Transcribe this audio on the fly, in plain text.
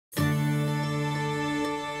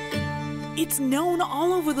It's known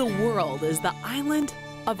all over the world as the island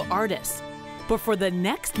of artists. But for the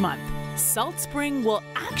next month, Salt Spring will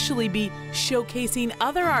actually be showcasing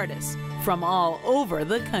other artists from all over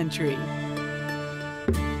the country.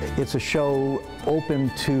 It's a show open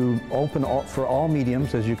for all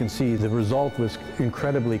mediums. As you can see, the result was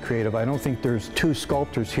incredibly creative. I don't think there's two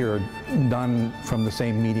sculptures here done from the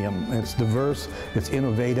same medium. It's diverse, it's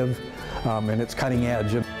innovative, and it's cutting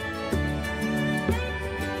edge.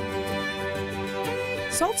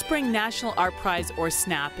 Salt Spring National Art Prize, or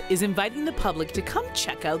SNAP, is inviting the public to come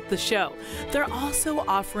check out the show. They're also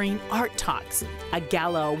offering art talks, a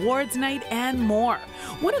gala awards night, and more.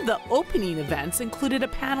 One of the opening events included a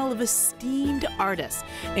panel of esteemed artists,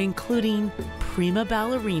 including prima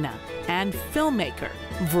ballerina and filmmaker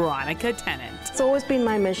Veronica Tennant. It's always been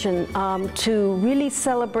my mission to really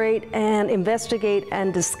celebrate and investigate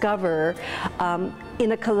and discover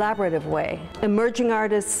in a collaborative way. Emerging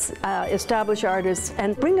artists, established artists,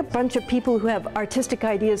 and bring a bunch of people who have artistic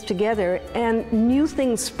ideas together and new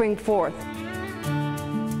things spring forth.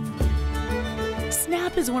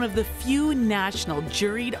 SNAP is one of the few national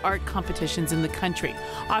juried art competitions in the country,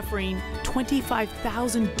 offering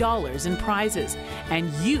 $25,000 in prizes,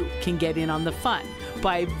 and you can get in on the fun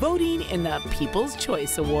by voting in the People's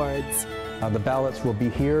Choice Awards. The ballots will be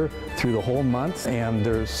here through the whole month, and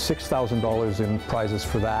there's $6,000 in prizes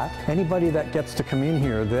for that. Anybody that gets to come in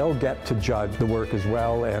here, they'll get to judge the work as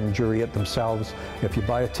well and jury it themselves. If you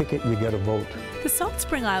buy a ticket, you get a vote. The Salt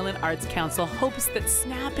Spring Island Arts Council hopes that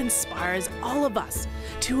SNAP inspires all of us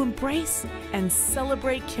to embrace and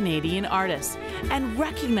celebrate Canadian artists and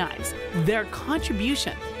recognize their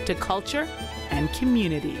contribution to culture and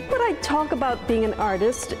community. When I talk about being an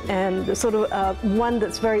artist and sort of one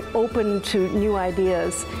that's very open to new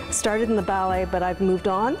ideas, started in the ballet but I've moved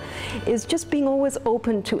on, is just being always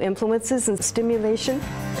open to influences and stimulation.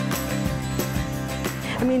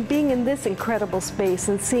 I mean, being in this incredible space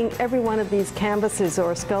and seeing every one of these canvases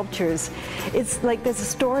or sculptures, it's like there's a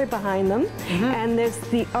story behind them, and there's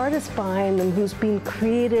the artist behind them who's been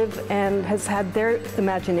creative and has had their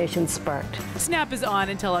imagination sparked. SNAP is on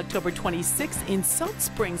until October 26th in Salt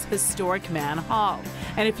Spring's historic Mann Hall.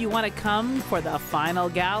 And if you want to come for the final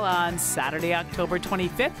gala on Saturday, October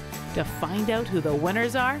 25th, to find out who the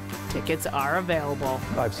winners are, tickets are available.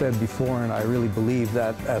 I've said before, and I really believe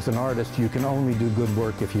that as an artist, you can only do good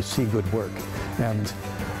work if you see good work. And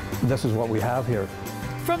this is what we have here.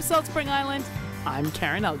 From Salt Spring Island, I'm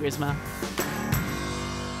Karen Elgersma.